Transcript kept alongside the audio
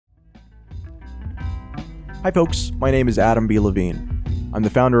Hi folks, my name is Adam B. Levine. I'm the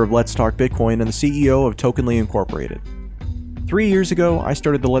founder of Let's Talk Bitcoin and the CEO of Tokenly Incorporated. 3 years ago, I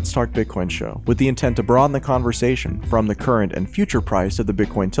started the Let's Talk Bitcoin show with the intent to broaden the conversation from the current and future price of the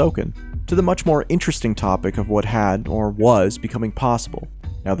Bitcoin token to the much more interesting topic of what had, or was, becoming possible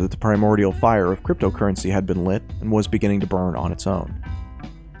now that the primordial fire of cryptocurrency had been lit and was beginning to burn on its own.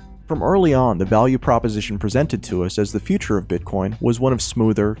 From early on, the value proposition presented to us as the future of Bitcoin was one of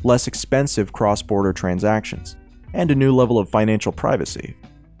smoother, less expensive cross-border transactions, and a new level of financial privacy.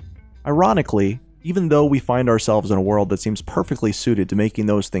 Ironically, even though we find ourselves in a world that seems perfectly suited to making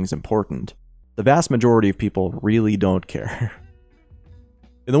those things important, the vast majority of people really don't care.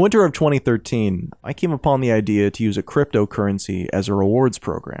 In the winter of 2013, I came upon the idea to use a cryptocurrency as a rewards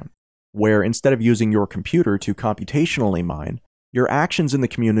program, where instead of using your computer to computationally mine, your actions in the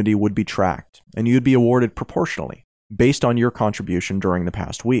community would be tracked, and you'd be awarded proportionally, based on your contribution during the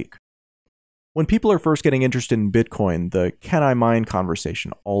past week. When people are first getting interested in Bitcoin, the "can I mine"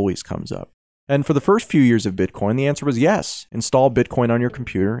 conversation always comes up. And for the first few years of Bitcoin, the answer was yes, install Bitcoin on your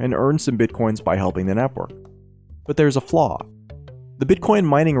computer and earn some Bitcoins by helping the network. But there's a flaw. The Bitcoin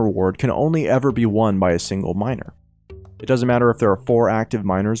mining reward can only ever be won by a single miner. It doesn't matter if there are 4 active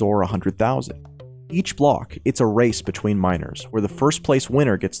miners or 100,000. Each block, it's a race between miners, where the first place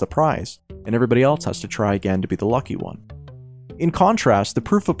winner gets the prize, and everybody else has to try again to be the lucky one. In contrast, the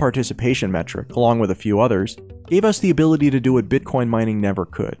proof of participation metric, along with a few others, gave us the ability to do what Bitcoin mining never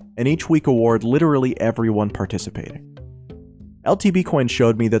could, and each week award literally everyone participating. LTBcoin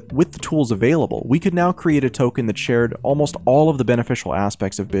showed me that with the tools available, we could now create a token that shared almost all of the beneficial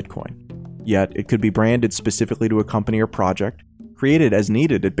aspects of Bitcoin. Yet, it could be branded specifically to a company or project, created as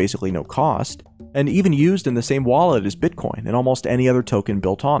needed at basically no cost, and even used in the same wallet as Bitcoin and almost any other token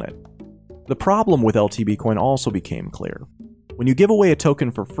built on it. The problem with LTBcoin also became clear. When you give away a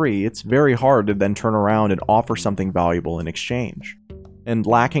token for free, it's very hard to then turn around and offer something valuable in exchange. And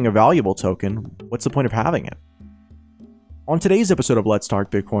lacking a valuable token, what's the point of having it? On today's episode of Let's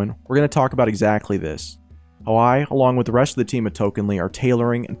Talk Bitcoin, we're going to talk about exactly this. How I, along with the rest of the team at Tokenly, are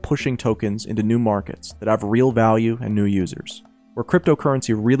tailoring and pushing tokens into new markets that have real value and new users, where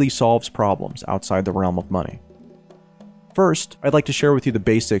cryptocurrency really solves problems outside the realm of money. First, I'd like to share with you the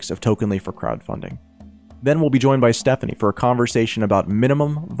basics of Tokenly for crowdfunding. Then we'll be joined by Stephanie for a conversation about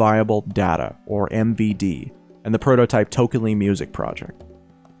Minimum Viable Data, or MVD, and the prototype Tokenly Music project.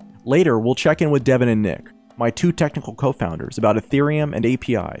 Later, we'll check in with Devon and Nick, my 2 technical co-founders, about Ethereum and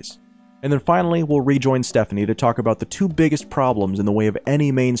APIs. And then finally, we'll rejoin Stephanie to talk about the 2 biggest problems in the way of any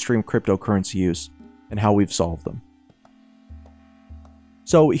mainstream cryptocurrency use and how we've solved them.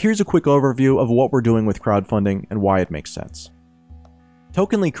 So here's a quick overview of what we're doing with crowdfunding and why it makes sense.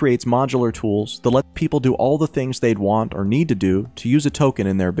 Tokenly creates modular tools that let people do all the things they'd want or need to do to use a token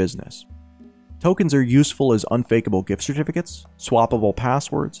in their business. Tokens are useful as unfakeable gift certificates, swappable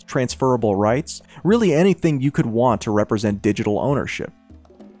passwords, transferable rights, really anything you could want to represent digital ownership.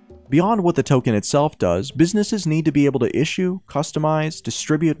 Beyond what the token itself does, businesses need to be able to issue, customize,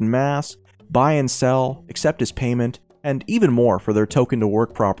 distribute en masse, buy and sell, accept as payment, and even more for their token to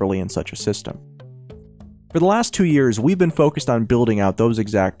work properly in such a system. For the last 2 years, we've been focused on building out those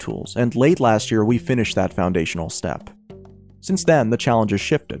exact tools, and late last year we finished that foundational step. Since then, the challenge has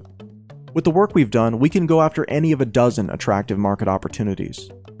shifted. With the work we've done, we can go after any of a dozen attractive market opportunities,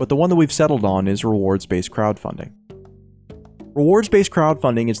 but the one that we've settled on is rewards-based crowdfunding. Rewards-based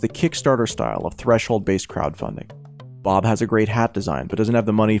crowdfunding is the Kickstarter style of threshold-based crowdfunding. Bob has a great hat design, but doesn't have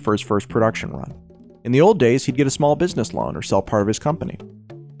the money for his first production run. In the old days, he'd get a small business loan or sell part of his company.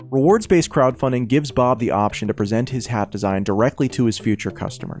 Rewards-based crowdfunding gives Bob the option to present his hat design directly to his future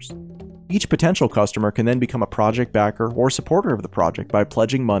customers. Each potential customer can then become a project backer or supporter of the project by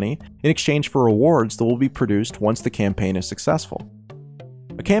pledging money in exchange for rewards that will be produced once the campaign is successful.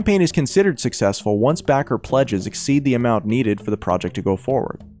 A campaign is considered successful once backer pledges exceed the amount needed for the project to go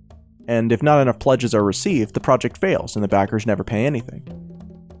forward. And if not enough pledges are received, the project fails and the backers never pay anything.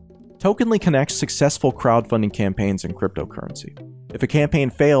 Tokenly connects successful crowdfunding campaigns and cryptocurrency. If a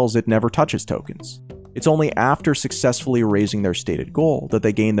campaign fails, it never touches tokens. It's only after successfully raising their stated goal that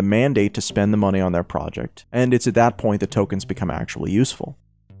they gain the mandate to spend the money on their project, and it's at that point that tokens become actually useful.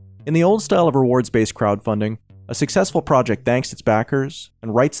 In the old style of rewards-based crowdfunding, a successful project thanks its backers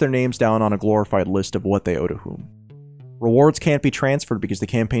and writes their names down on a glorified list of what they owe to whom. Rewards can't be transferred because the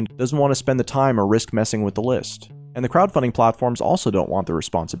campaign doesn't want to spend the time or risk messing with the list, and the crowdfunding platforms also don't want the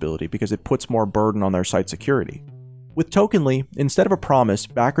responsibility because it puts more burden on their site security. With Tokenly, instead of a promise,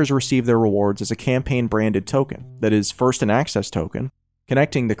 backers receive their rewards as a campaign-branded token that is first an access token,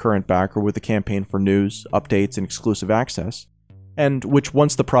 connecting the current backer with the campaign for news, updates, and exclusive access, and which,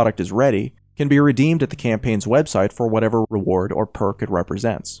 once the product is ready, can be redeemed at the campaign's website for whatever reward or perk it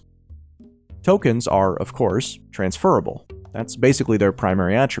represents. Tokens are, of course, transferable. That's basically their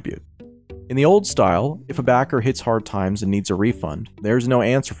primary attribute. In the old style, if a backer hits hard times and needs a refund, there's no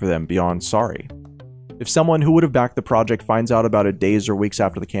answer for them beyond sorry. If someone who would have backed the project finds out about it days or weeks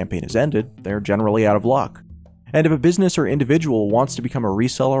after the campaign has ended, they're generally out of luck. And if a business or individual wants to become a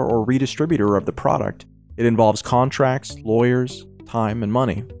reseller or redistributor of the product, it involves contracts, lawyers, time, and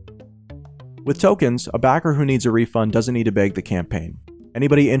money. With tokens, a backer who needs a refund doesn't need to beg the campaign.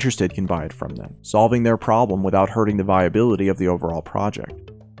 Anybody interested can buy it from them, solving their problem without hurting the viability of the overall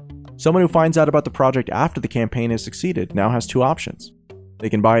project. Someone who finds out about the project after the campaign has succeeded now has two options. They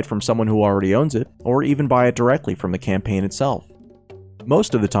can buy it from someone who already owns it, or even buy it directly from the campaign itself.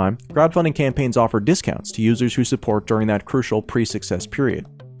 Most of the time, crowdfunding campaigns offer discounts to users who support during that crucial pre-success period,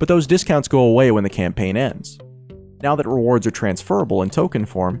 but those discounts go away when the campaign ends. Now that rewards are transferable in token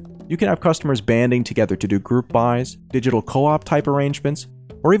form, you can have customers banding together to do group buys, digital co-op type arrangements,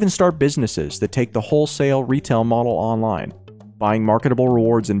 or even start businesses that take the wholesale retail model online, buying marketable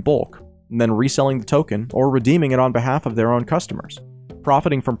rewards in bulk, and then reselling the token or redeeming it on behalf of their own customers,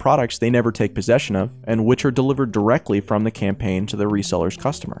 profiting from products they never take possession of and which are delivered directly from the campaign to the reseller's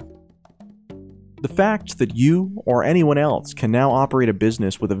customer. The fact that you or anyone else can now operate a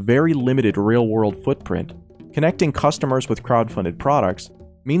business with a very limited real-world footprint, connecting customers with crowdfunded products,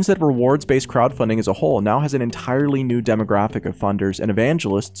 means that rewards-based crowdfunding as a whole now has an entirely new demographic of funders and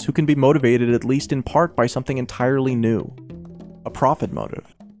evangelists who can be motivated at least in part by something entirely new: a profit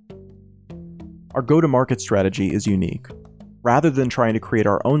motive. Our go-to-market strategy is unique. Rather than trying to create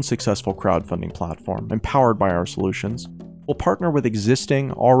our own successful crowdfunding platform empowered by our solutions, we'll partner with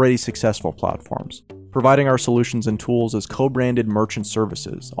existing, already successful platforms, providing our solutions and tools as co-branded merchant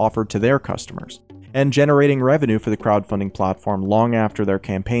services offered to their customers, and generating revenue for the crowdfunding platform long after their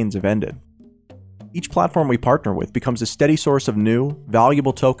campaigns have ended. Each platform we partner with becomes a steady source of new,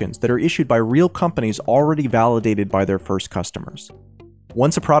 valuable tokens that are issued by real companies already validated by their first customers.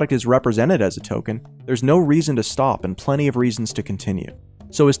 Once a product is represented as a token, there's no reason to stop and plenty of reasons to continue.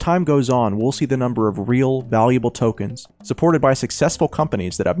 So as time goes on, we'll see the number of real, valuable tokens, supported by successful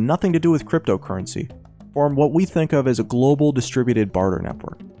companies that have nothing to do with cryptocurrency, form what we think of as a global distributed barter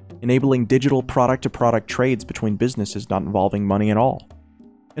network, enabling digital product-to-product trades between businesses not involving money at all.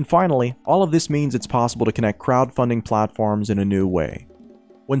 And finally, all of this means it's possible to connect crowdfunding platforms in a new way.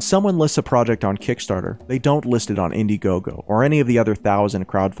 When someone lists a project on Kickstarter, they don't list it on Indiegogo or any of the other 1,000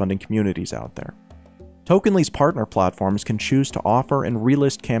 crowdfunding communities out there. Tokenly's partner platforms can choose to offer and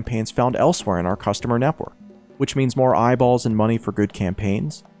relist campaigns found elsewhere in our customer network, which means more eyeballs and money for good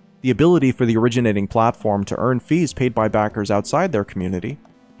campaigns, the ability for the originating platform to earn fees paid by backers outside their community,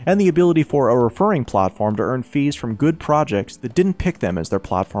 and the ability for a referring platform to earn fees from good projects that didn't pick them as their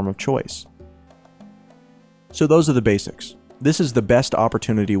platform of choice. So those are the basics. This is the best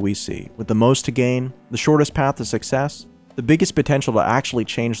opportunity we see, with the most to gain, the shortest path to success, the biggest potential to actually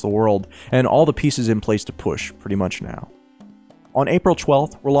change the world, and all the pieces in place to push pretty much now. On April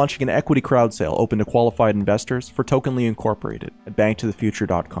 12th, we're launching an equity crowd sale open to qualified investors for Tokenly Incorporated at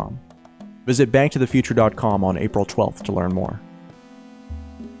banktothefuture.com. Visit banktothefuture.com on April 12th to learn more.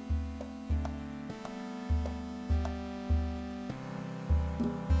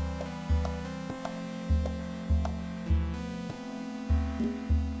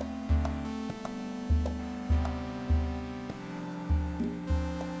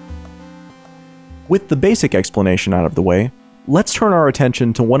 With the basic explanation out of the way, let's turn our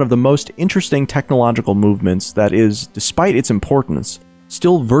attention to one of the most interesting technological movements that is, despite its importance,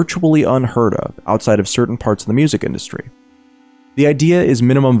 still virtually unheard of outside of certain parts of the music industry. The idea is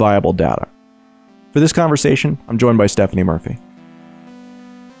minimum viable data. For this conversation, I'm joined by Stephanie Murphy.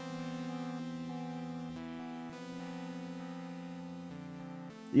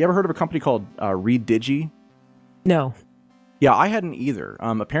 You ever heard of a company called Redigi? No. Yeah, I hadn't either.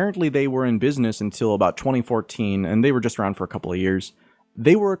 Apparently they were in business until about 2014, and they were just around for a couple of years.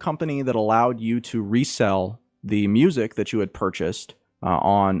 They were a company that allowed you to resell the music that you had purchased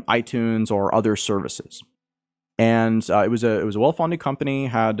on iTunes or other services. And it was a well-funded company,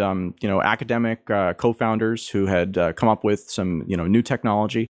 had academic co-founders who had come up with some new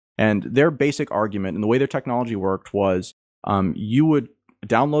technology. And their basic argument and the way their technology worked was you would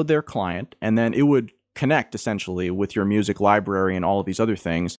download their client, and then it would connect essentially with your music library and all of these other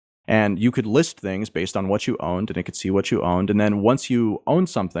things. And you could list things based on what you owned, and it could see what you owned. And then once you owned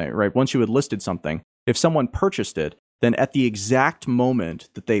something, right, once you had listed something, if someone purchased it, then at the exact moment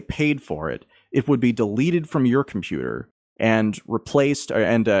that they paid for it, it would be deleted from your computer and replaced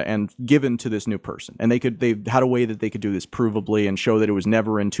and given to this new person. And they had a way that they could do this provably and show that it was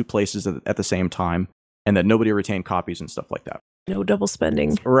never in two places at the same time, and that nobody retained copies and stuff like that. No double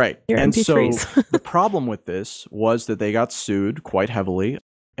spending. Right. Your And MP3s. so the problem with this was that they got sued quite heavily,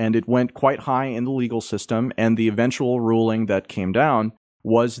 and it went quite high in the legal system. And the eventual ruling that came down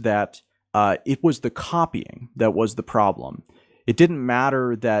was that it was the copying that was the problem. It didn't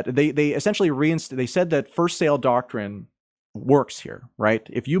matter that they essentially they said that first sale doctrine works here, right?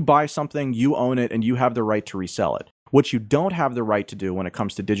 If you buy something, you own it and you have the right to resell it. What you don't have the right to do when it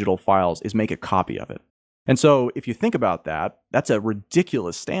comes to digital files is make a copy of it. And so if you think about that, that's a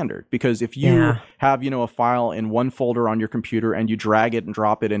ridiculous standard, because if you have, a file in one folder on your computer and you drag it and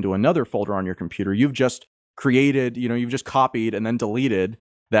drop it into another folder on your computer, you've just created, you've just copied and then deleted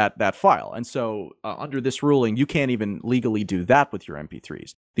that file. And so under this ruling, you can't even legally do that with your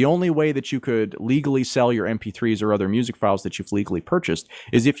MP3s. The only way that you could legally sell your MP3s or other music files that you've legally purchased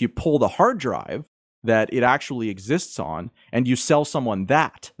is if you pull the hard drive that it actually exists on and you sell someone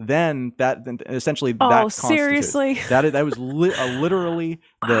that. Then essentially that seriously? that was literally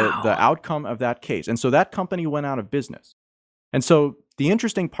the outcome of that case. And so that company went out of business. And so the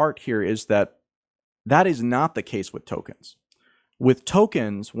interesting part here is that is not the case with tokens. With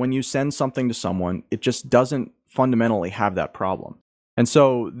tokens, when you send something to someone, it just doesn't fundamentally have that problem. And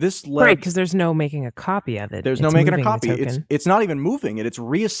so this led... Right, because there's no making a copy of it. There's no making a copy. It's not even moving it. It's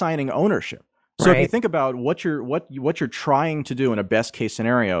reassigning ownership. So if you think about what you're trying to do in a best case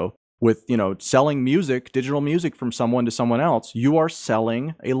scenario with, selling music, digital music from someone to someone else, you are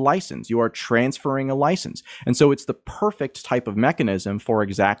selling a license. You are transferring a license. And so it's the perfect type of mechanism for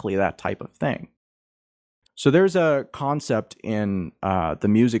exactly that type of thing. So there's a concept in the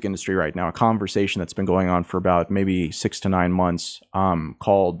music industry right now, a conversation that's been going on for about maybe 6 to 9 months,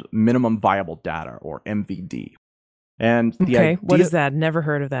 called minimum viable data, or MVD. And what is that? Never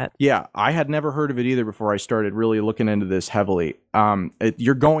heard of that. Yeah, I had never heard of it either before I started really looking into this heavily.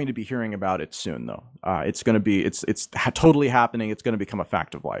 You're going to be hearing about it soon, though. It's totally happening. It's going to become a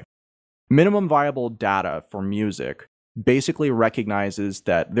fact of life. Minimum viable data for music basically recognizes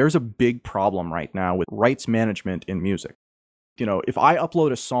that there's a big problem right now with rights management in music. If I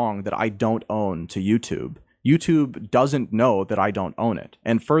upload a song that I don't own to YouTube, YouTube doesn't know that I don't own it.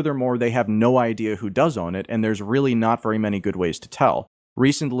 And furthermore, they have no idea who does own it, and there's really not very many good ways to tell.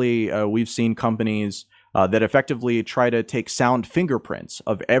 Recently, we've seen companies that effectively try to take sound fingerprints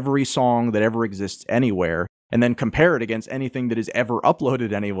of every song that ever exists anywhere, and then compare it against anything that is ever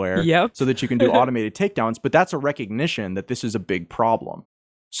uploaded anywhere, so that you can do automated takedowns. But that's a recognition that this is a big problem.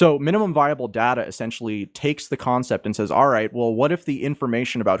 So minimum viable data essentially takes the concept and says, all right, well, what if the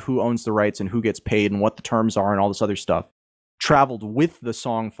information about who owns the rights and who gets paid and what the terms are and all this other stuff traveled with the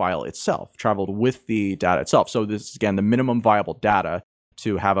song file itself, traveled with the data itself? So this is, again, the minimum viable data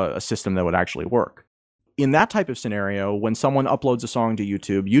to have a system that would actually work. In that type of scenario, when someone uploads a song to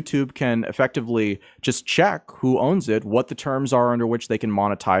YouTube, YouTube can effectively just check who owns it, what the terms are under which they can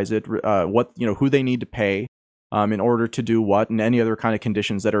monetize it, who they need to pay in order to do what, and any other kind of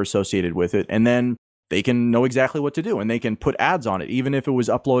conditions that are associated with it. And then they can know exactly what to do, and they can put ads on it, even if it was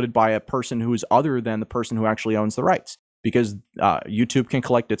uploaded by a person who is other than the person who actually owns the rights, because YouTube can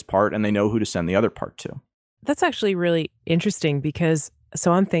collect its part and they know who to send the other part to. That's actually really interesting because,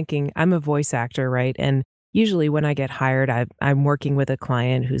 so I'm thinking, I'm a voice actor, right? And usually when I get hired, I'm working with a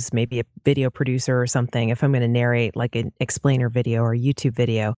client who's maybe a video producer or something. If I'm going to narrate like an explainer video or YouTube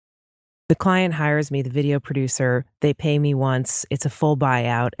video, the client hires me, the video producer, they pay me once, it's a full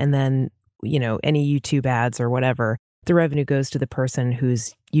buyout, and then, any YouTube ads or whatever, the revenue goes to the person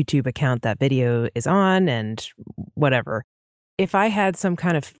whose YouTube account that video is on and whatever. If I had some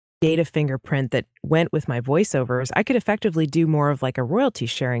kind of data fingerprint that went with my voiceovers, I could effectively do more of like a royalty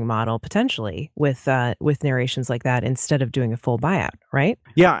sharing model potentially with narrations like that instead of doing a full buyout, right?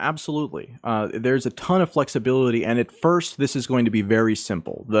 Yeah, absolutely. There's a ton of flexibility, and at first this is going to be very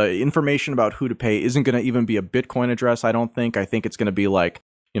simple. The information about who to pay isn't going to even be a Bitcoin address, I don't think. I think it's going to be like,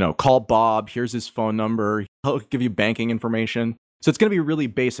 call Bob, here's his phone number, he'll give you banking information. So it's going to be really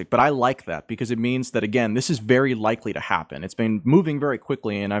basic, but I like that because it means that, again, this is very likely to happen. It's been moving very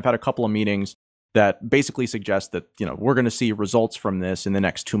quickly, and I've had a couple of meetings that basically suggest that, we're going to see results from this in the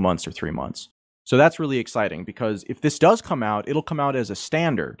next 2 months or 3 months. So that's really exciting because if this does come out, it'll come out as a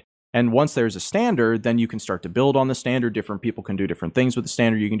standard. And once there's a standard, then you can start to build on the standard. Different people can do different things with the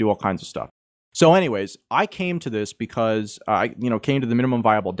standard. You can do all kinds of stuff. So anyways, I came to this because I came to the minimum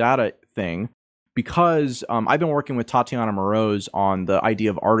viable data thing because I've been working with Tatiana Moroz on the idea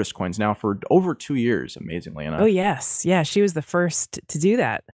of artist coins now for over 2 years, amazingly enough. Oh, yes. Yeah, she was the first to do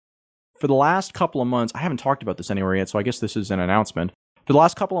that. For the last couple of months, I haven't talked about this anywhere yet, so I guess this is an announcement. For the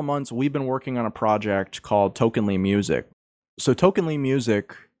last couple of months, we've been working on a project called Tokenly Music. So Tokenly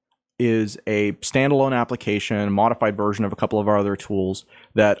Music is a standalone application, modified version of a couple of our other tools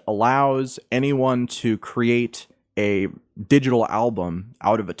that allows anyone to create a digital album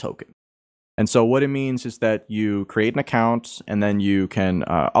out of a token. And so what it means is that you create an account and then you can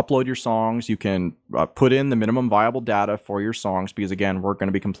upload your songs. You can put in the minimum viable data for your songs because, again, we're going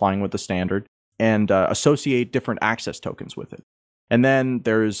to be complying with the standard, and associate different access tokens with it. And then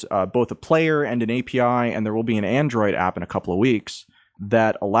there's both a player and an API, and there will be an Android app in a couple of weeks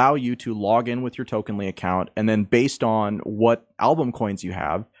that allow you to log in with your Tokenly account. And then based on what album coins you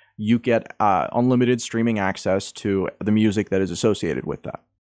have, you get unlimited streaming access to the music that is associated with that.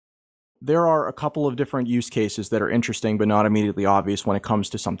 There are a couple of different use cases that are interesting but not immediately obvious when it comes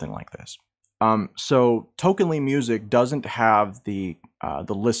to something like this. So Tokenly Music doesn't have the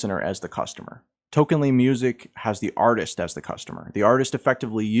listener as the customer. Tokenly Music has the artist as the customer. The artist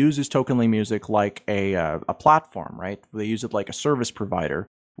effectively uses Tokenly Music like a platform, right? They use it like a service provider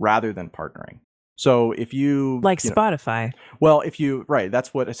rather than partnering. So if you... Like Spotify. Well, right,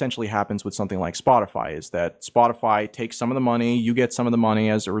 that's what essentially happens with something like Spotify, is that Spotify takes some of the money, you get some of the money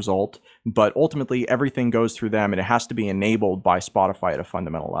as a result, but ultimately everything goes through them and it has to be enabled by Spotify at a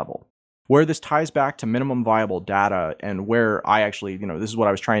fundamental level. Where this ties back to minimum viable data, and where I actually, this is what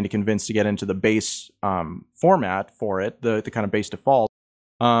I was trying to convince to get into the base format for it, the kind of base default,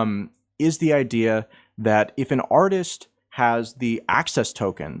 is the idea that if an artist has the access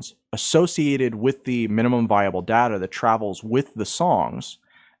tokens associated with the minimum viable data that travels with the songs,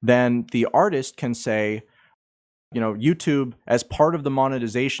 then the artist can say, YouTube, as part of the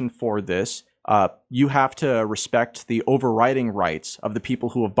monetization for this, you have to respect the overriding rights of the people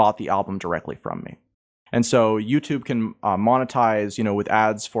who have bought the album directly from me. And so YouTube can monetize, with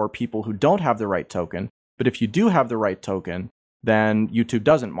ads for people who don't have the right token. But if you do have the right token, then YouTube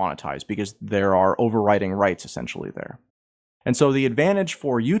doesn't monetize because there are overriding rights essentially there. And so the advantage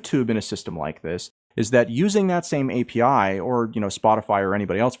for YouTube in a system like this is that using that same API, or Spotify or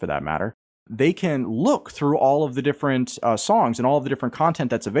anybody else for that matter, they can look through all of the different songs and all of the different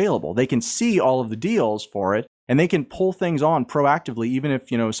content that's available. They can see all of the deals for it, and they can pull things on proactively, even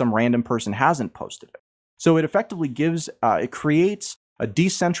if some random person hasn't posted it. So it effectively it creates a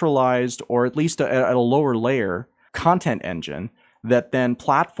decentralized, or at least at a lower layer, content engine that then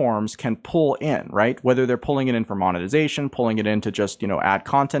platforms can pull in, right? Whether they're pulling it in for monetization, pulling it in to just add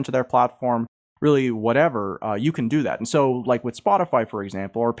content to their platform, really whatever, you can do that. And so like with Spotify, for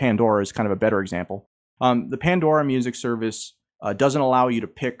example, or Pandora is kind of a better example, the Pandora music service doesn't allow you to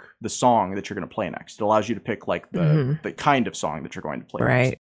pick the song that you're going to play next. It allows you to pick like the kind of song that you're going to play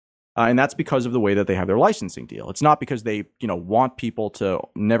next. And that's because of the way that they have their licensing deal. It's not because they want people to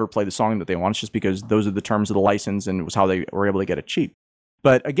never play the song that they want. It's just because those are the terms of the license, and it was how they were able to get it cheap.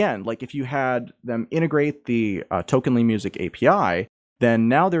 But again, like if you had them integrate the Tokenly Music API, then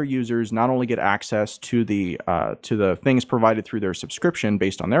now their users not only get access to the things provided through their subscription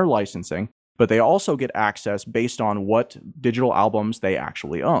based on their licensing, but they also get access based on what digital albums they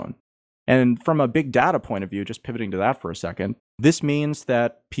actually own. And from a big data point of view, just pivoting to that for a second, this means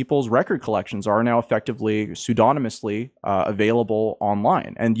that people's record collections are now effectively pseudonymously available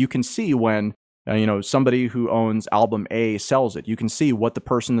online. And you can see when somebody who owns album A sells it. You can see what the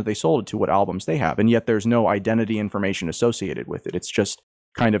person that they sold it to, what albums they have. And yet there's no identity information associated with it. It's just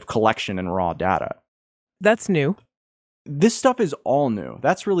kind of collection and raw data. That's new. This stuff is all new.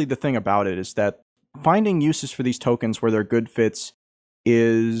 That's really the thing about it, is that finding uses for these tokens where they're good fits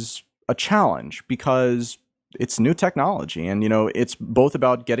is a challenge because it's new technology. And, it's both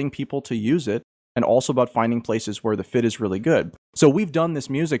about getting people to use it and also about finding places where the fit is really good. So we've done this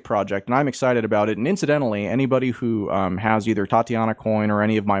music project, and I'm excited about it. And incidentally, anybody who has either Tatiana coin or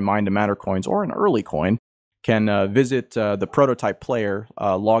any of my Mind to Matter coins or an early coin can visit the prototype player,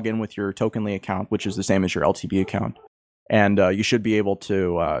 log in with your Tokenly account, which is the same as your LTB account. And you should be able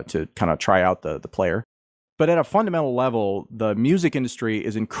to kind of try out the player. But at a fundamental level, the music industry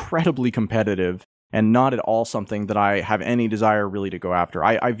is incredibly competitive and not at all something that I have any desire really to go after.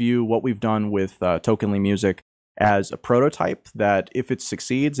 I view what we've done with Tokenly Music as a prototype that if it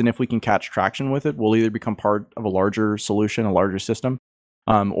succeeds and if we can catch traction with it, we'll either become part of a larger solution, a larger system,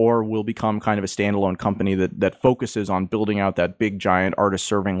 or we'll become kind of a standalone company that focuses on building out that big, giant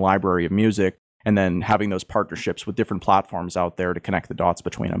artist-serving library of music and then having those partnerships with different platforms out there to connect the dots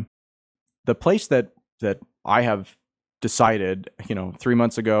between them. The place that I have decided, 3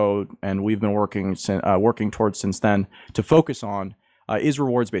 months ago, and we've been working towards since then to focus on is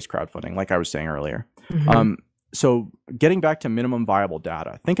rewards-based crowdfunding, like I was saying earlier. Mm-hmm. So getting back to minimum viable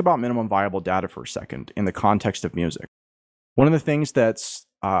data, think about minimum viable data for a second in the context of music. One of the things that's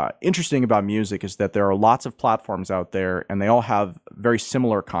interesting about music is that there are lots of platforms out there and they all have very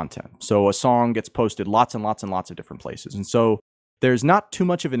similar content. So a song gets posted lots and lots and lots of different places. And so there's not too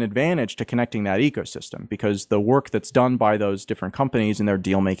much of an advantage to connecting that ecosystem because the work that's done by those different companies and their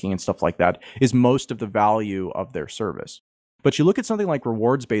deal making and stuff like that is most of the value of their service. But you look at something like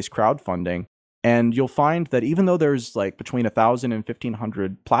rewards-based crowdfunding, and you'll find that even though there's like between 1,000 and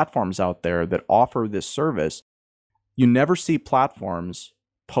 1,500 platforms out there that offer this service, you never see platforms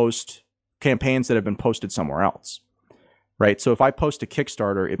post campaigns that have been posted somewhere else, right? So if I post to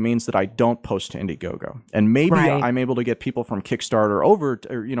Kickstarter, it means that I don't post to Indiegogo. And maybe I'm able to get people from Kickstarter over,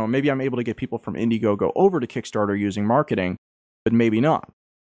 or, maybe I'm able to get people from Indiegogo over to Kickstarter using marketing, but maybe not.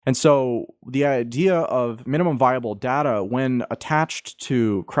 And so the idea of minimum viable data when attached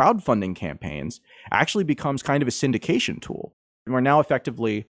to crowdfunding campaigns actually becomes kind of a syndication tool. Where now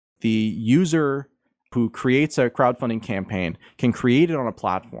effectively the user who creates a crowdfunding campaign can create it on a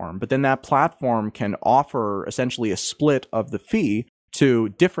platform, but then that platform can offer essentially a split of the fee to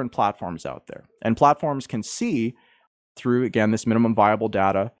different platforms out there. And platforms can see through, again, this minimum viable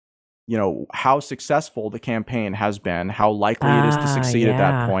data, how successful the campaign has been, how likely it is to succeed at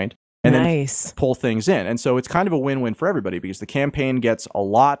that point, and then pull things in. And so it's kind of a win-win for everybody because the campaign gets a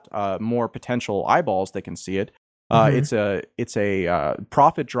lot more potential eyeballs that can see it. It's a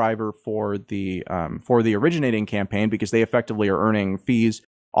profit driver for the originating campaign because they effectively are earning fees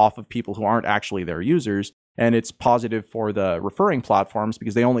off of people who aren't actually their users, and it's positive for the referring platforms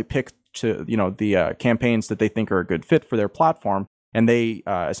because they only pick to the campaigns that they think are a good fit for their platform, and they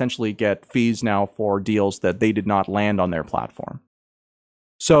essentially get fees now for deals that they did not land on their platform.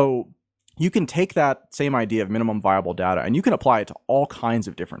 So you can take that same idea of minimum viable data and you can apply it to all kinds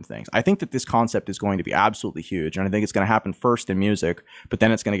of different things. I think that this concept is going to be absolutely huge, and I think it's going to happen first in music, but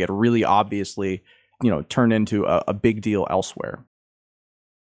then it's going to get really obviously, turned into a big deal elsewhere.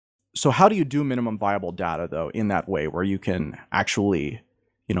 So how do you do minimum viable data, though, in that way where you can actually,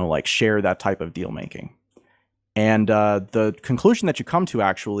 share that type of deal making? And the conclusion that you come to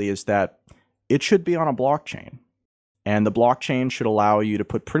actually is that it should be on a blockchain. And the blockchain should allow you to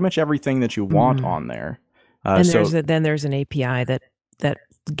put pretty much everything that you want on there. And then there's an API that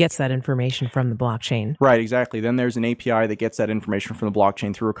gets that information from the blockchain. Right, exactly. Then there's an API that gets that information from the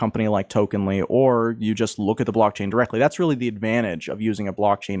blockchain through a company like Tokenly, or you just look at the blockchain directly. That's really the advantage of using a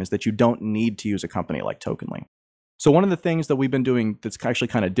blockchain, is that you don't need to use a company like Tokenly. So one of the things that we've been doing that's actually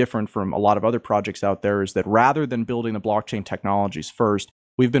kind of different from a lot of other projects out there is that rather than building the blockchain technologies first,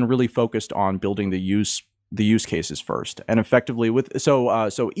 we've been really focused on building the use cases first. And effectively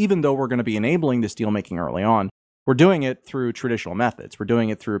so even though we're going to be enabling this deal making early on, we're doing it through traditional methods. We're doing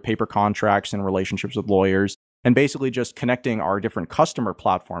it through paper contracts and relationships with lawyers, and basically just connecting our different customer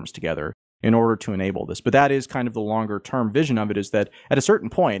platforms together in order to enable this. But that is kind of the longer term vision of it, is that at a certain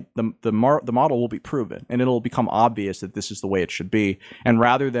point, the model will be proven and it'll become obvious that this is the way it should be. And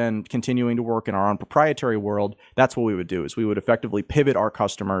rather than continuing to work in our own proprietary world, that's what we would do, is we would effectively pivot our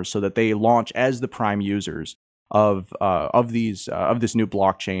customers so that they launch as the prime users of this new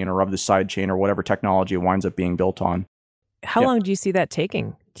blockchain or of this side chain or whatever technology it winds up being built on. How long do you see that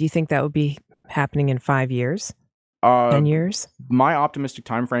taking? Do you think that would be happening in 5 years? 10 years? My optimistic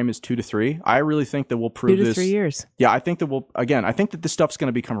time frame is 2 to 3. I really think that we'll prove this. 2 to 3 years. Yeah, I think that I think that this stuff's going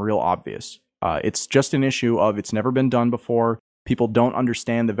to become real obvious. It's just an issue of it's never been done before. People don't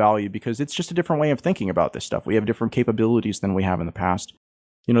understand the value because it's just a different way of thinking about this stuff. We have different capabilities than we have in the past.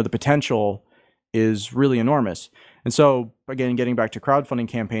 The potential is really enormous. And so, again, getting back to crowdfunding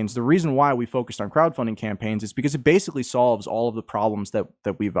campaigns, the reason why we focused on crowdfunding campaigns is because it basically solves all of the problems that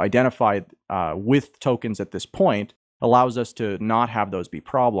we've identified with tokens at this point, allows us to not have those be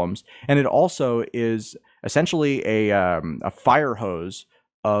problems. And it also is essentially a fire hose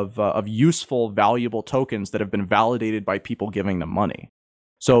of useful, valuable tokens that have been validated by people giving them money.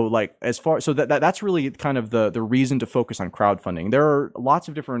 So that's really kind of the reason to focus on crowdfunding. There are lots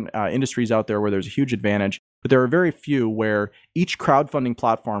of different industries out there where there's a huge advantage, but there are very few where each crowdfunding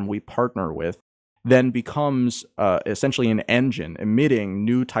platform we partner with then becomes essentially an engine emitting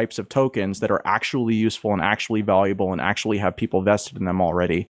new types of tokens that are actually useful and actually valuable and actually have people vested in them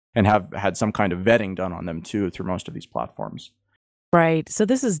already and have had some kind of vetting done on them too through most of these platforms. Right. So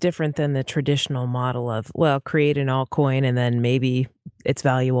this is different than the traditional model of, create an altcoin and then maybe its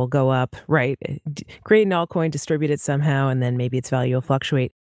value will go up, right? Create an altcoin, distribute it somehow, and then maybe its value will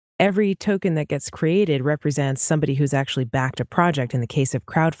fluctuate. Every token that gets created represents somebody who's actually backed a project in the case of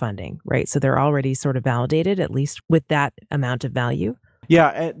crowdfunding, right? So they're already sort of validated, at least with that amount of value.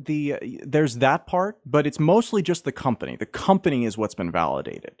 Yeah, there's that part, but it's mostly just the company. The company is what's been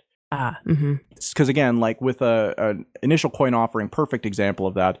validated. Because again, like with an initial coin offering, perfect example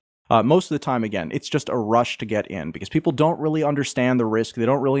of that. Most of the time, again, it's just a rush to get in because people don't really understand the risk. They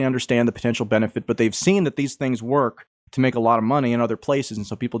don't really understand the potential benefit, but they've seen that these things work to make a lot of money in other places, and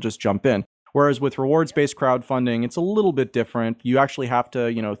so people just jump in. Whereas with rewards-based crowdfunding, it's a little bit different. You actually have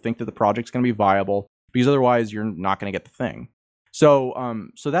to, think that the project's going to be viable because otherwise you're not going to get the thing. So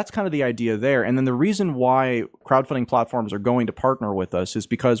that's kind of the idea there. And then the reason why crowdfunding platforms are going to partner with us is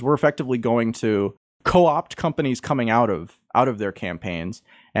because we're effectively going to co-opt companies coming out of their campaigns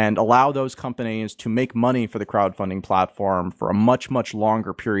and allow those companies to make money for the crowdfunding platform for a much, much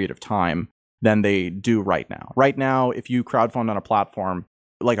longer period of time than they do right now. Right now, if you crowdfund on a platform,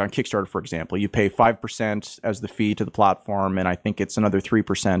 like on Kickstarter, for example, you pay 5% as the fee to the platform, and I think it's another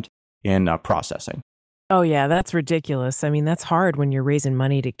 3% in processing. Oh, yeah, that's ridiculous. I mean, that's hard when you're raising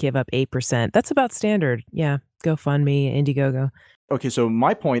money to give up 8%. That's about standard. Yeah, GoFundMe, Indiegogo. Okay, so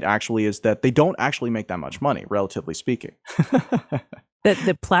my point actually is that they don't actually make that much money, relatively speaking. That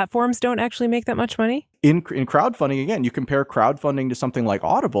the platforms don't actually make that much money? In crowdfunding, again, you compare crowdfunding to something like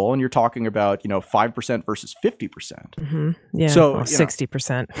Audible, and you're talking about 5% versus 50%. Yeah, so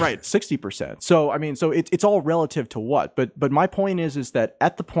 60%. Right, 60%. So I mean, so it's all relative to what. But my point is that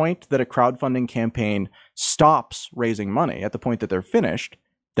at the point that a crowdfunding campaign stops raising money, at the point that they're finished,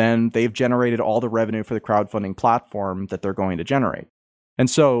 then they've generated all the revenue for the crowdfunding platform that they're going to generate. And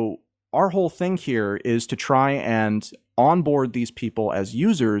so our whole thing here is to try and onboard these people as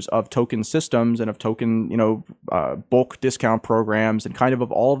users of token systems and of token, bulk discount programs and kind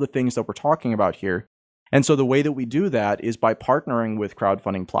of all of the things that we're talking about here. And so the way that we do that is by partnering with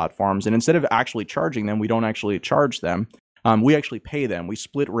crowdfunding platforms. And instead of actually charging them, we don't actually charge them. We actually pay them. We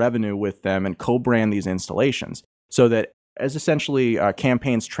split revenue with them and co-brand these installations so that as essentially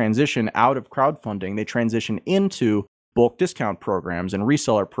campaigns transition out of crowdfunding, they transition into bulk discount programs and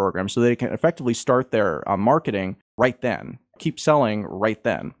reseller programs so they can effectively start their marketing right then, keep selling right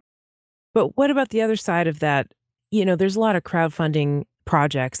then. But what about the other side of that? There's a lot of crowdfunding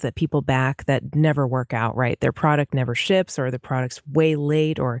projects that people back that never work out, right? Their product never ships or the product's way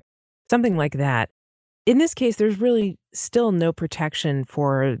late or something like that. In this case, there's really still no protection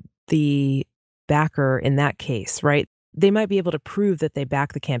for the backer in that case, right? They might be able to prove that they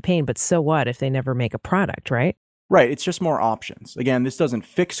back the campaign, but so what if they never make a product, right? Right. It's just more options. Again, this doesn't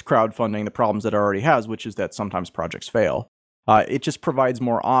fix crowdfunding, the problems that it already has, which is that sometimes projects fail. It just provides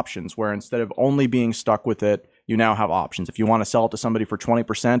more options where instead of only being stuck with it, you now have options. If you want to sell it to somebody for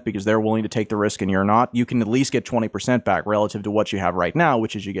 20% because they're willing to take the risk and you're not, you can at least get 20% back relative to what you have right now,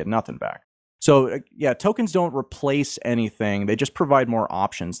 which is you get nothing back. So yeah, tokens don't replace anything. They just provide more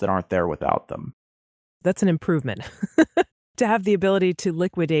options that aren't there without them. That's an improvement to have the ability to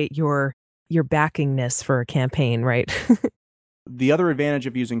liquidate your backingness for a campaign, right? The other advantage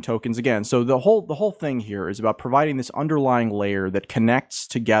of using tokens, again, so the whole thing here is about providing this underlying layer that connects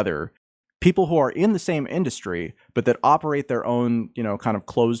together people who are in the same industry, but that operate their own, kind of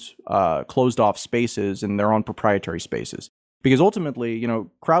closed off spaces and their own proprietary spaces. Because ultimately,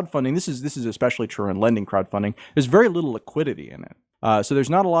 crowdfunding, this is especially true in lending crowdfunding, there's very little liquidity in it. So there's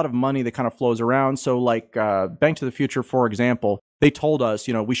not a lot of money that kind of flows around. So like Bank to the Future, for example, they told us,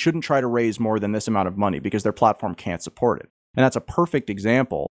 we shouldn't try to raise more than this amount of money because their platform can't support it. And that's a perfect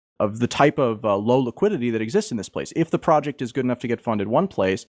example of the type of low liquidity that exists in this place. If the project is good enough to get funded one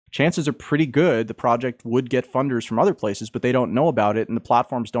place, chances are pretty good the project would get funders from other places, but they don't know about it and the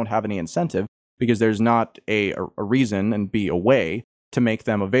platforms don't have any incentive because there's not a reason and B, a way to make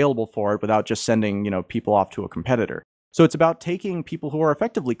them available for it without just sending, people off to a competitor. So it's about taking people who are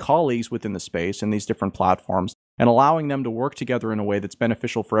effectively colleagues within the space and these different platforms and allowing them to work together in a way that's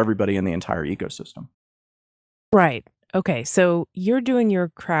beneficial for everybody in the entire ecosystem. Right. Okay. So you're doing your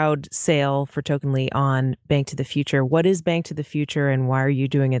crowd sale for Tokenly on Bank to the Future. What is Bank to the Future and why are you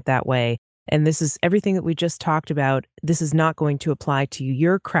doing it that way? And this is everything that we just talked about. This is not going to apply to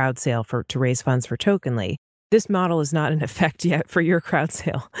your crowd sale to raise funds for Tokenly. This model is not in effect yet for your crowd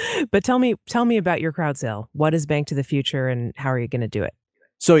sale. But tell me about your crowd sale. What is Bank to the Future and how are you going to do it?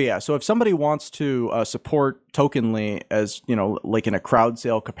 So yeah, so if somebody wants to support Tokenly as, like in a crowd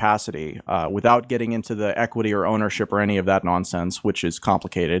sale capacity, without getting into the equity or ownership or any of that nonsense, which is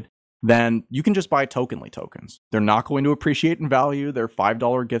complicated, then you can just buy Tokenly tokens. They're not going to appreciate in value. They're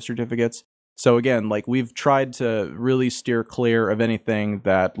 $5 gift certificates. So again, like we've tried to really steer clear of anything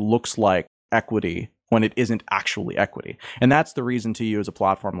that looks like equity when it isn't actually equity. And that's the reason to use a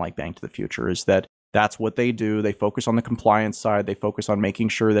platform like Bank to the Future is that that's what they do. They focus on the compliance side. They focus on making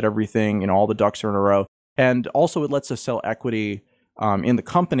sure that everything, all the ducks are in a row. And also it lets us sell equity in the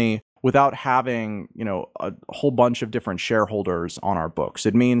company without having, a whole bunch of different shareholders on our books.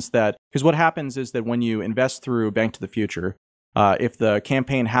 It means that, because what happens is that when you invest through Bank to the Future, if the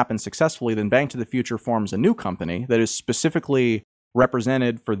campaign happens successfully, then Bank to the Future forms a new company that is specifically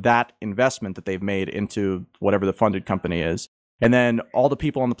represented for that investment that they've made into whatever the funded company is. And then all the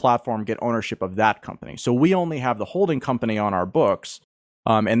people on the platform get ownership of that company. So we only have the holding company on our books,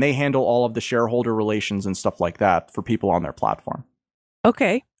 and they handle all of the shareholder relations and stuff like that for people on their platform.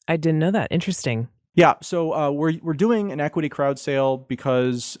 Okay. I didn't know that. Interesting. Yeah. So we're doing an equity crowd sale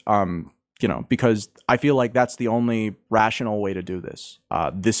because because I feel like that's the only rational way to do this.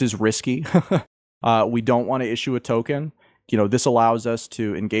 This is risky. We don't want to issue a token. This allows us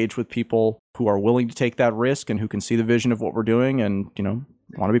to engage with people who are willing to take that risk and who can see the vision of what we're doing and,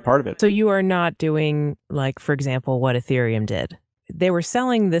 want to be part of it. So you are not doing, like, for example, what Ethereum did. They were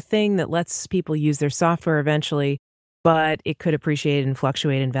selling the thing that lets people use their software eventually, but it could appreciate and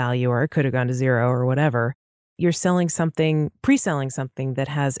fluctuate in value, or it could have gone to zero or whatever. You're selling something, pre-selling something that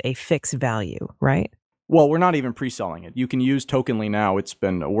has a fixed value, right? Well, we're not even pre-selling it. You can use Tokenly now. It's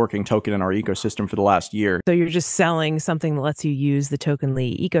been a working token in our ecosystem for the last year. So you're just selling something that lets you use the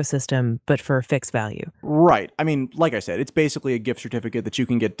Tokenly ecosystem, but for a fixed value. Right. I mean, like I said, it's basically a gift certificate that you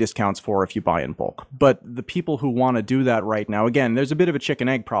can get discounts for if you buy in bulk. But the people who want to do that right now, again, there's a bit of a chicken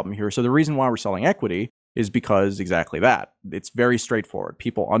egg problem here. So the reason why we're selling equity is because exactly that. It's very straightforward.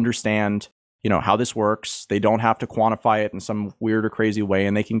 People understand how this works. They don't have to quantify it in some weird or crazy way,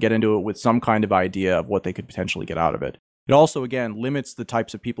 and they can get into it with some kind of idea of what they could potentially get out of it. It also, again, limits the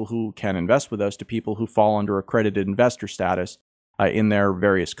types of people who can invest with us to people who fall under accredited investor status in their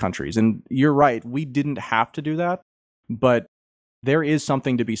various countries. And you're right, we didn't have to do that, but there is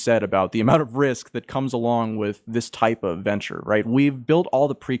something to be said about the amount of risk that comes along with this type of venture, right? We've built all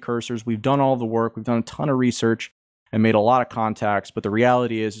the precursors, we've done all the work, we've done a ton of research, and made a lot of contacts, but the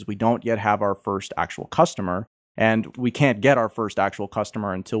reality is we don't yet have our first actual customer, and we can't get our first actual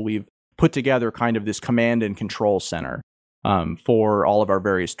customer until we've put together kind of this command and control center for all of our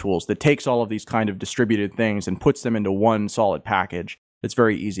various tools that takes all of these kind of distributed things and puts them into one solid package that's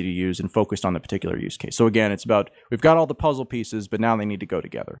very easy to use and focused on the particular use case. So again, it's about, we've got all the puzzle pieces, but now they need to go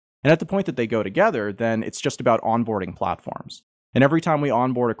together. And at the point that they go together, then it's just about onboarding platforms. And every time we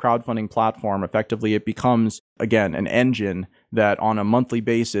onboard a crowdfunding platform, effectively it becomes, again, an engine that on a monthly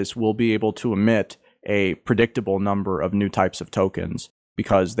basis will be able to emit a predictable number of new types of tokens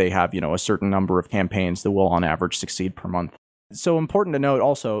because they have, a certain number of campaigns that will on average succeed per month. So important to note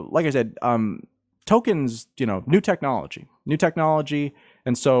also, like I said, tokens, new technology.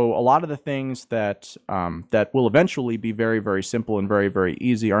 And so a lot of the things that that will eventually be very, very simple and very, very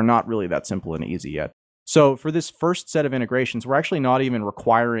easy are not really that simple and easy yet. So for this first set of integrations, we're actually not even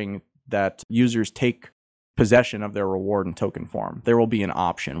requiring that users take possession of their reward in token form. There will be an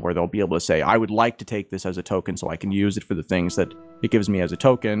option where they'll be able to say, I would like to take this as a token so I can use it for the things that it gives me as a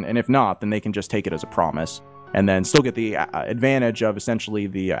token. And if not, then they can just take it as a promise and then still get the advantage of essentially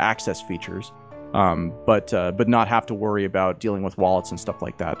the access features, but not have to worry about dealing with wallets and stuff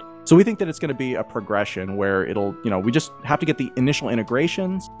like that. So we think that it's going to be a progression where it'll, we just have to get the initial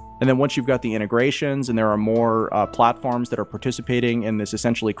integrations. And then once you've got the integrations and there are more platforms that are participating in this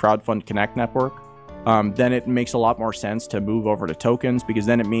essentially Crowdfund Connect network, then it makes a lot more sense to move over to tokens, because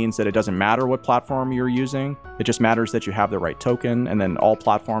then it means that it doesn't matter what platform you're using. It just matters that you have the right token. And then all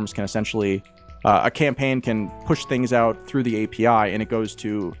platforms can essentially, a campaign can push things out through the API and it goes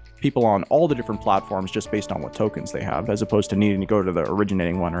to people on all the different platforms just based on what tokens they have, as opposed to needing to go to the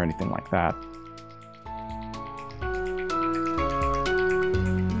originating one or anything like that.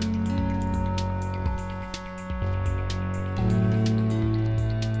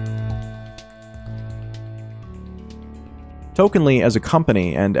 Tokenly as a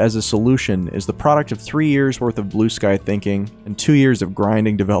company and as a solution is the product of 3 years worth of blue sky thinking and 2 years of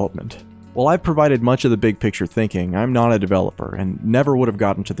grinding development. While I've provided much of the big picture thinking, I'm not a developer and never would have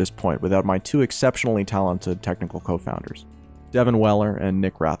gotten to this point without my two exceptionally talented technical co-founders, Devon Weller and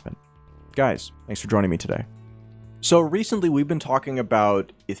Nick Rathman. Guys, thanks for joining me today. So recently we've been talking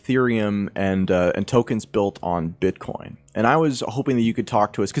about Ethereum and tokens built on Bitcoin. And I was hoping that you could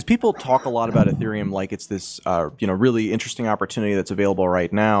talk to us, because people talk a lot about Ethereum like it's this really interesting opportunity that's available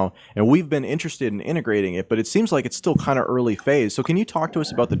right now. And we've been interested in integrating it, but it seems like it's still kind of early phase. So can you talk to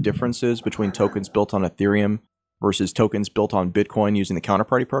us about the differences between tokens built on Ethereum versus tokens built on Bitcoin using the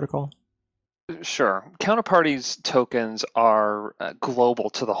Counterparty protocol? Sure. Counterparty's tokens are global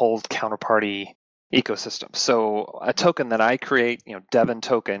to the whole Counterparty ecosystem. So a token that I create, Devon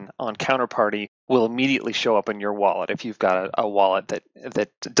token on Counterparty, will immediately show up in your wallet if you've got a wallet that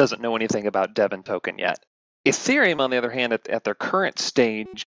doesn't know anything about Devon token yet. Ethereum, on the other hand, at their current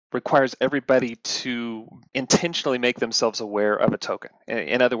stage, requires everybody to intentionally make themselves aware of a token.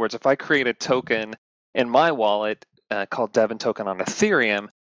 In other words, if I create a token in my wallet called Devon token on Ethereum,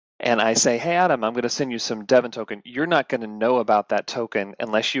 and I say, hey, Adam, I'm going to send you some Devon token, you're not going to know about that token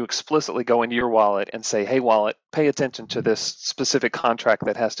unless you explicitly go into your wallet and say, hey, wallet, pay attention to this specific contract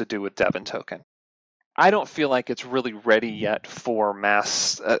that has to do with Devon token. I don't feel like it's really ready yet for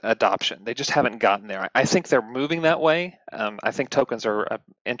mass adoption. They just haven't gotten there. I think they're moving that way. I think tokens are an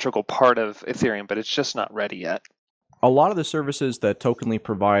integral part of Ethereum, but it's just not ready yet. A lot of the services that Tokenly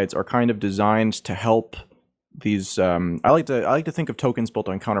provides are kind of designed to help these. I like to think of tokens built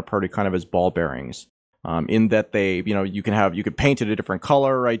on Counterparty kind of as ball bearings. In that they, you could paint it a different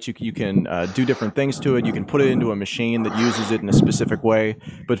color, right? You can do different things to it. You can put it into a machine that uses it in a specific way.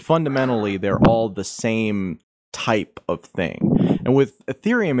 But fundamentally, they're all the same type of thing. And with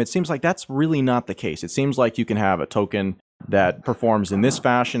Ethereum, it seems like that's really not the case. It seems like you can have a token that performs in this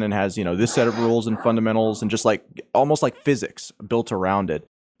fashion and has, this set of rules and fundamentals and just like almost like physics built around it.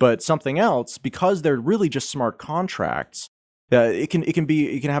 But something else, because they're really just smart contracts, it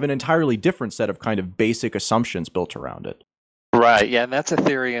can have an entirely different set of kind of basic assumptions built around it. Right, yeah, and that's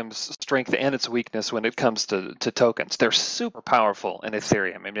Ethereum's strength and its weakness when it comes to tokens. They're super powerful in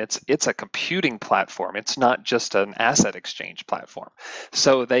Ethereum. I mean, it's a computing platform. It's not just an asset exchange platform.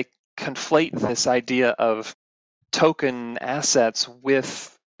 So they conflate this idea of token assets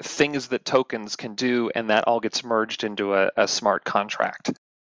with things that tokens can do, and that all gets merged into a smart contract.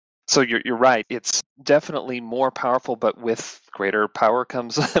 So you're right. It's definitely more powerful, but with greater power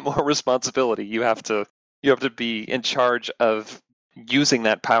comes more responsibility. You have to be in charge of using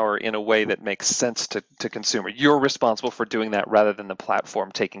that power in a way that makes sense to consumer. You're responsible for doing that rather than the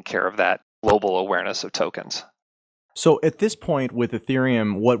platform taking care of that global awareness of tokens. So at this point with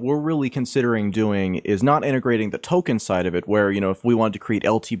Ethereum, what we're really considering doing is not integrating the token side of it, where, if we wanted to create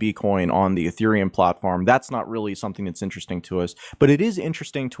LTB coin on the Ethereum platform, that's not really something that's interesting to us. But it is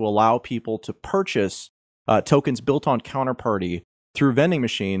interesting to allow people to purchase tokens built on Counterparty through vending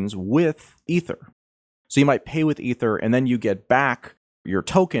machines with Ether. So you might pay with Ether, and then you get back your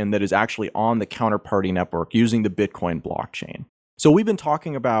token that is actually on the Counterparty network using the Bitcoin blockchain. So we've been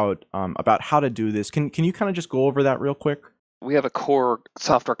talking about how to do this. Can you kind of just go over that real quick? We have a core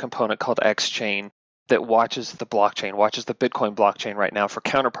software component called Xchain that watches the blockchain, watches the Bitcoin blockchain right now for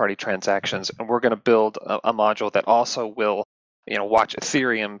counterparty transactions, and we're going to build a module that also will, watch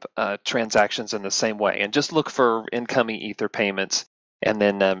Ethereum transactions in the same way, and just look for incoming Ether payments, and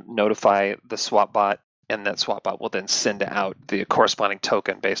then notify the swap bot, and that swap bot will then send out the corresponding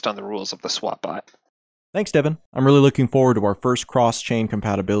token based on the rules of the swap bot. Thanks, Devon. I'm really looking forward to our first cross-chain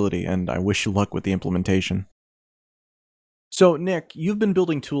compatibility, and I wish you luck with the implementation. So, Nick, you've been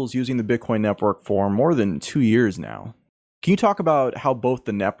building tools using the Bitcoin network for more than 2 years now. Can you talk about how both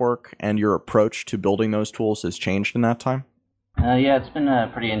the network and your approach to building those tools has changed in that time? Yeah, it's been a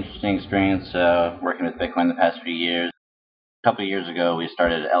pretty interesting experience working with Bitcoin the past few years. A couple of years ago, we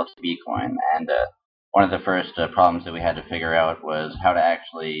started LTB Coin, and one of the first problems that we had to figure out was how to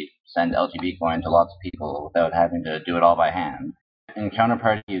actually send LTB coin to lots of people without having to do it all by hand. In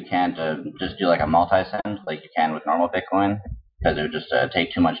Counterparty, you can't just do like a multi-send like you can with normal Bitcoin, because it would just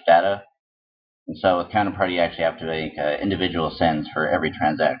take too much data. And so with Counterparty, you actually have to make individual sends for every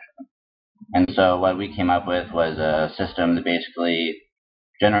transaction. And so what we came up with was a system that basically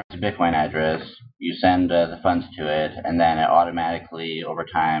generates a Bitcoin address, you send the funds to it, and then it automatically, over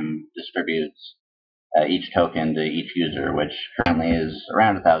time, distributes each token to each user, which currently is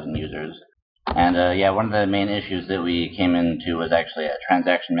around 1,000 users. And one of the main issues that we came into was actually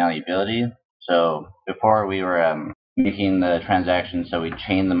transaction malleability. So before we were making the transactions so we'd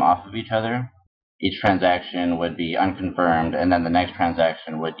chain them off of each other. Each transaction would be unconfirmed, and then the next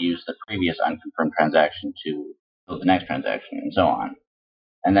transaction would use the previous unconfirmed transaction to build the next transaction, and so on.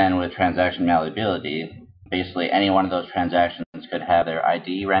 And then with transaction malleability, basically any one of those transactions could have their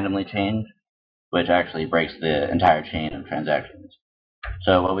ID randomly changed, which actually breaks the entire chain of transactions.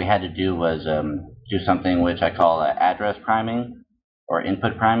 So what we had to do was do something which I call address priming, or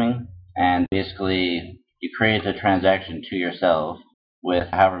input priming. And basically, you create a transaction to yourself with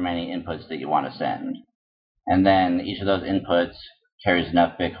however many inputs that you want to send. And then each of those inputs carries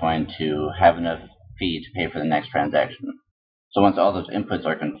enough Bitcoin to have enough fee to pay for the next transaction. So once all those inputs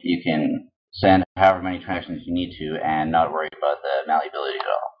are complete, you can send however many transactions you need to and not worry about the malleability at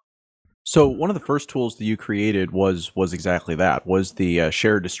all. So one of the first tools that you created was exactly that, was the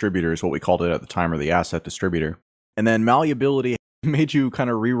shared distributor is what we called it at the time, or the asset distributor. And then malleability made you kind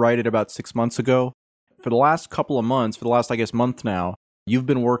of rewrite it about 6 months ago. For the last couple of months, for the last, I guess, month now, you've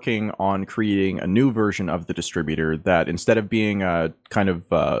been working on creating a new version of the distributor that, instead of being a kind of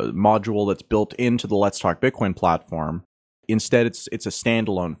module that's built into the Let's Talk Bitcoin platform, instead it's a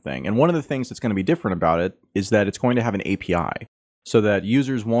standalone thing. And one of the things that's going to be different about it is that it's going to have an API, so that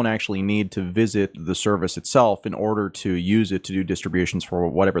users won't actually need to visit the service itself in order to use it to do distributions for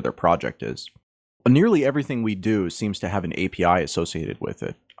whatever their project is. Nearly everything we do seems to have an API associated with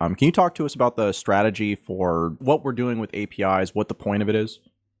it. Can you talk to us about the strategy for what we're doing with APIs, what the point of it is?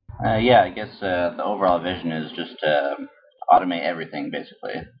 Yeah, I guess the overall vision is just to automate everything,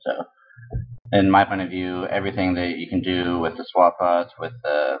 basically. So, in my point of view, everything that you can do with the swap pots, with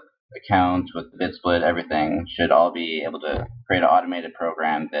the accounts, with the bit split, everything should all be able to create an automated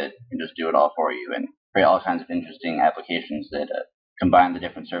program that can just do it all for you and create all kinds of interesting applications that combine the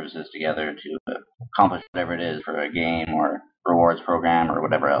different services together to accomplish whatever it is for a game or rewards program or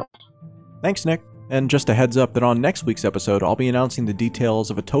whatever else. Thanks, Nick. And just a heads up that on next week's episode, I'll be announcing the details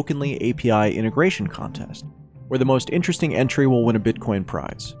of a Tokenly API integration contest, where the most interesting entry will win a Bitcoin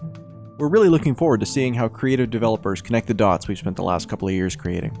prize. We're really looking forward to seeing how creative developers connect the dots we've spent the last couple of years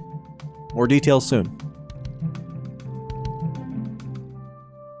creating. More details soon.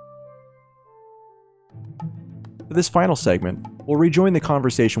 For this final segment, we'll rejoin the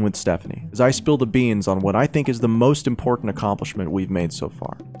conversation with Stephanie as I spill the beans on what I think is the most important accomplishment we've made so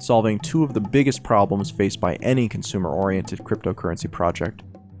far, solving two of the biggest problems faced by any consumer-oriented cryptocurrency project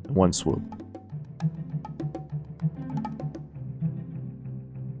in one swoop.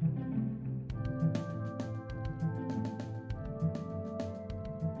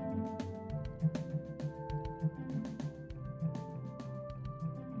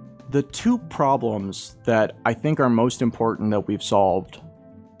 The two problems that I think are most important that we've solved,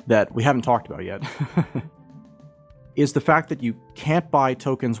 that we haven't talked about yet, is the fact that you can't buy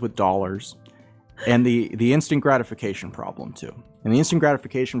tokens with dollars, and the instant gratification problem too. And the instant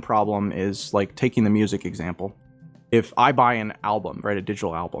gratification problem is like taking the music example. If I buy an album, right, a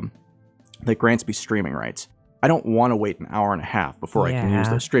digital album, that grants me streaming rights, I don't want to wait an hour and a half before I can use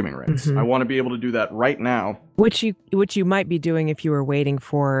those streaming rights. I want to be able to do that right now. Which you might be doing if you were waiting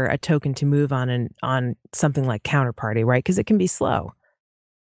for a token to move on something like Counterparty, right? Because it can be slow.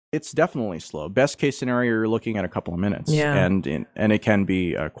 It's definitely slow. Best case scenario, you're looking at a couple of minutes. Yeah. And it can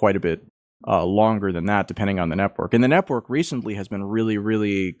be quite a bit longer than that, depending on the network. And the network recently has been really,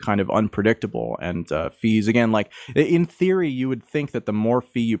 really kind of unpredictable. And fees, again, like in theory, you would think that the more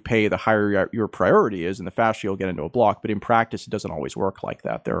fee you pay, the higher your priority is, and the faster you'll get into a block. But in practice, it doesn't always work like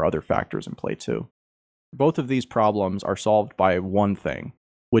that. There are other factors in play too. Both of these problems are solved by one thing,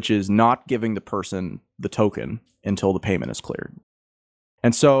 which is not giving the person the token until the payment is cleared.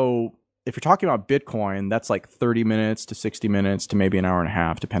 And so if you're talking about Bitcoin, that's like 30 minutes to 60 minutes to maybe an hour and a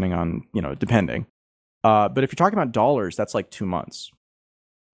half, depending on, depending. But if you're talking about dollars, that's like 2 months.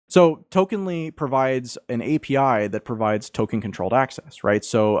 So Tokenly provides an API that provides token-controlled access, right?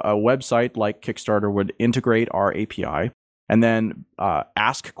 So a website like Kickstarter would integrate our API and then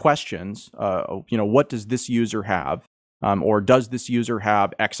ask questions. What does this user have? Or does this user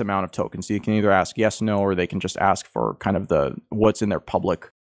have X amount of tokens? So you can either ask yes, no, or they can just ask for kind of what's in their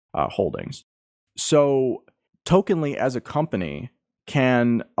public holdings. So Tokenly as a company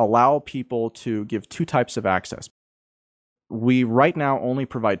can allow people to give two types of access. We right now only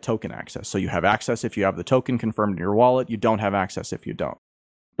provide token access. So you have access if you have the token confirmed in your wallet. You don't have access if you don't.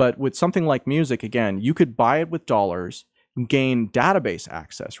 But with something like music, again, you could buy it with dollars, gain database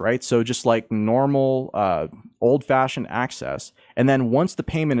access, right? So just like normal old-fashioned access. And then once the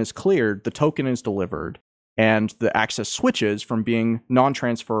payment is cleared, the token is delivered. And the access switches from being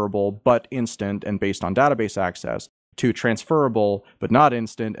non-transferable but instant and based on database access to transferable but not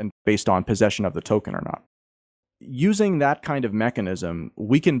instant and based on possession of the token or not. Using that kind of mechanism,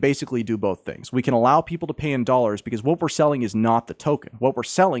 we can basically do both things. We can allow people to pay in dollars because what we're selling is not the token. What we're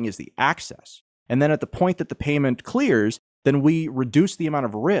selling is the access. And then at the point that the payment clears, then we reduce the amount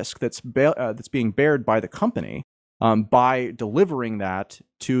of risk that's being bared by the company by delivering that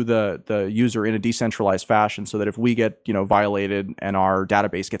to the user in a decentralized fashion, so that if we get violated and our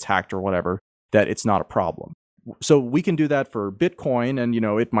database gets hacked or whatever, that it's not a problem. So we can do that for Bitcoin, and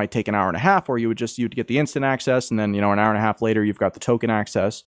it might take an hour and a half, or you'd get the instant access, and then an hour and a half later you've got the token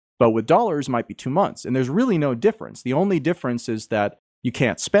access. But with dollars, it might be 2 months, and there's really no difference. The only difference is that you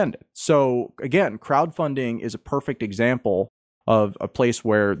can't spend it. So again, crowdfunding is a perfect example of a place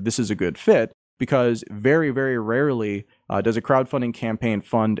where this is a good fit, because very, very rarely does a crowdfunding campaign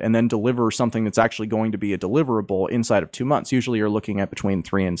fund and then deliver something that's actually going to be a deliverable inside of 2 months. Usually you're looking at between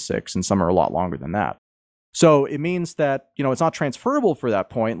 3 and 6, and some are a lot longer than that. So it means that, it's not transferable for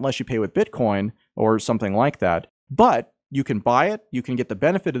that point unless you pay with Bitcoin or something like that. But you can buy it, you can get the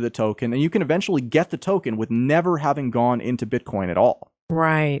benefit of the token, and you can eventually get the token with never having gone into Bitcoin at all.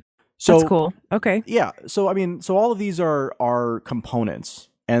 Right. So, that's cool. Okay. Yeah. So, I mean, so all of these are components.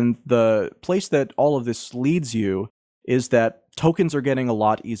 And the place that all of this leads you is that tokens are getting a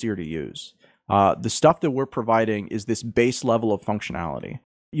lot easier to use. The stuff that we're providing is this base level of functionality.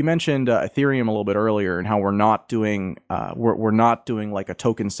 You mentioned Ethereum a little bit earlier and how we're not doing like a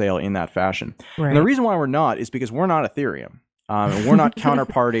token sale in that fashion. Right. And the reason why we're not is because we're not Ethereum. And we're not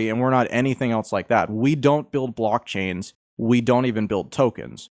Counterparty, and we're not anything else like that. We don't build blockchains. We don't even build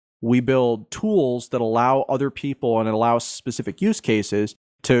tokens. We build tools that allow other people and it allows specific use cases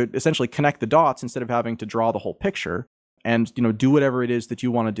to essentially connect the dots instead of having to draw the whole picture and, you know, do whatever it is that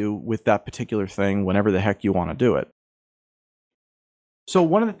you want to do with that particular thing whenever the heck you want to do it. So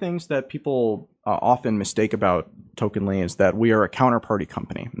one of the things that people often mistake about Tokenly is that we are a counterparty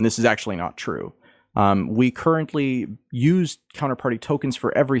company, and this is actually not true. We currently use counterparty tokens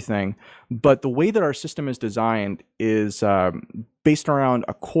for everything, but the way that our system is designed is based around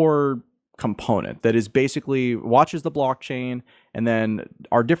a core component that is basically watches the blockchain, and then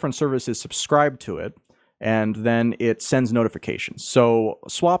our different services subscribe to it, and then it sends notifications. So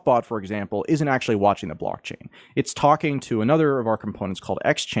SwapBot, for example, isn't actually watching the blockchain. It's talking to another of our components called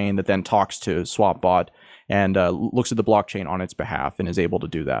XChain that then talks to SwapBot and looks at the blockchain on its behalf and is able to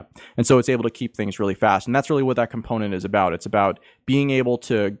do that. And so it's able to keep things really fast. And that's really what that component is about. It's about being able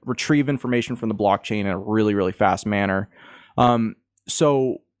to retrieve information from the blockchain in a really, really fast manner.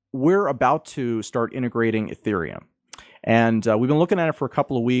 So we're about to start integrating Ethereum. And we've been looking at it for a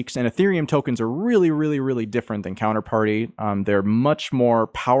couple of weeks, and Ethereum tokens are really, really, really different than Counterparty. They're much more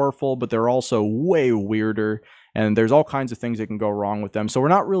powerful, but they're also way weirder, and there's all kinds of things that can go wrong with them. So we're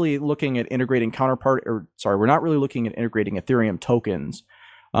not really looking at integrating we're not really looking at integrating Ethereum tokens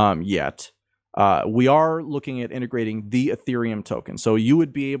yet. We are looking at integrating the Ethereum token. So you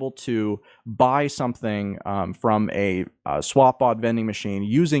would be able to buy something from a SwapBot vending machine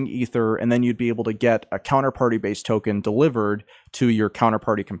using Ether, and then you'd be able to get a counterparty-based token delivered to your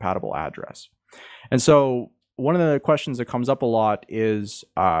counterparty-compatible address. And so one of the questions that comes up a lot is,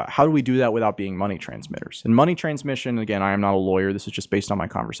 how do we do that without being money transmitters? And money transmission, again, I am not a lawyer. This is just based on my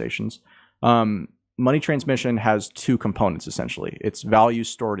conversations. Money transmission has two components, essentially. It's value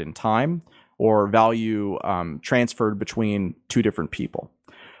stored in time, or value transferred between two different people.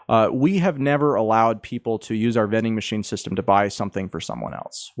 We have never allowed people to use our vending machine system to buy something for someone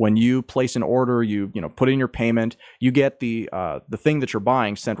else. When you place an order, you put in your payment, you get the thing that you're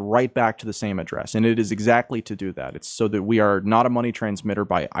buying sent right back to the same address, and it is exactly to do that. It's so that we are not a money transmitter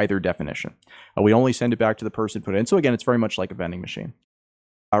by either definition. We only send it back to the person who put it in. So again, it's very much like a vending machine.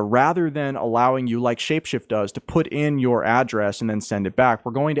 Rather than allowing you, like Shapeshift does, to put in your address and then send it back,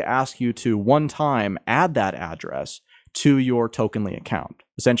 we're going to ask you to one time add that address to your Tokenly account.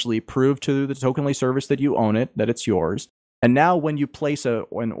 Essentially prove to the Tokenly service that you own it, that it's yours. And now when you place an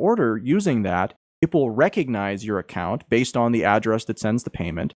order using that, it will recognize your account based on the address that sends the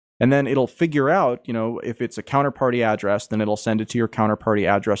payment. And then it'll figure out, if it's a counterparty address, then it'll send it to your counterparty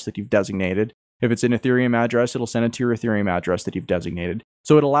address that you've designated. If it's an Ethereum address, it'll send it to your Ethereum address that you've designated.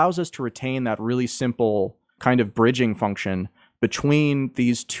 So it allows us to retain that really simple kind of bridging function between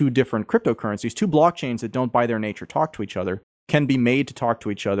these two different cryptocurrencies. Two blockchains that don't by their nature talk to each other can be made to talk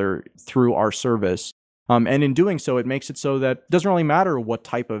to each other through our service. And in doing so, it makes it so that it doesn't really matter what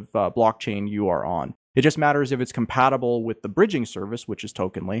type of blockchain you are on. It just matters if it's compatible with the bridging service, which is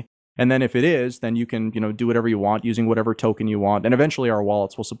Tokenly. And then if it is, then you can, do whatever you want using whatever token you want. And eventually our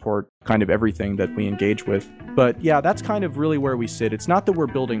wallets will support kind of everything that we engage with. But yeah, that's kind of really where we sit. It's not that we're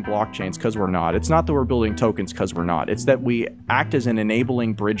building blockchains because we're not. It's not that we're building tokens because we're not. It's that we act as an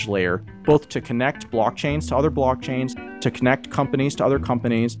enabling bridge layer, both to connect blockchains to other blockchains, to connect companies to other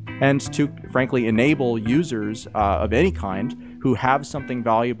companies, and to, frankly, enable users of any kind who have something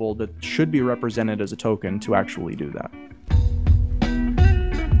valuable that should be represented as a token to actually do that.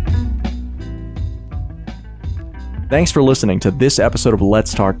 Thanks for listening to this episode of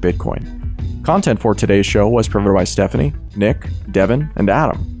Let's Talk Bitcoin. Content for today's show was provided by Stephanie, Nick, Devon, and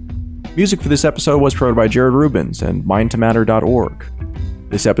Adam. Music for this episode was provided by Jared Rubens and mindtomatter.org.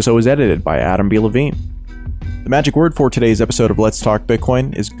 This episode was edited by Adam B. Levine. The magic word for today's episode of Let's Talk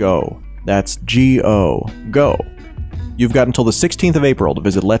Bitcoin is GO. That's G-O. GO. You've got until the 16th of April to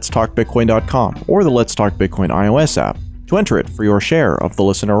visit letstalkbitcoin.com or the Let's Talk Bitcoin iOS app to enter it for your share of the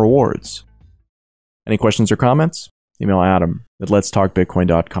listener rewards. Any questions or comments? Email Adam at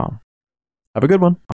letstalkbitcoin.com. Have a good one.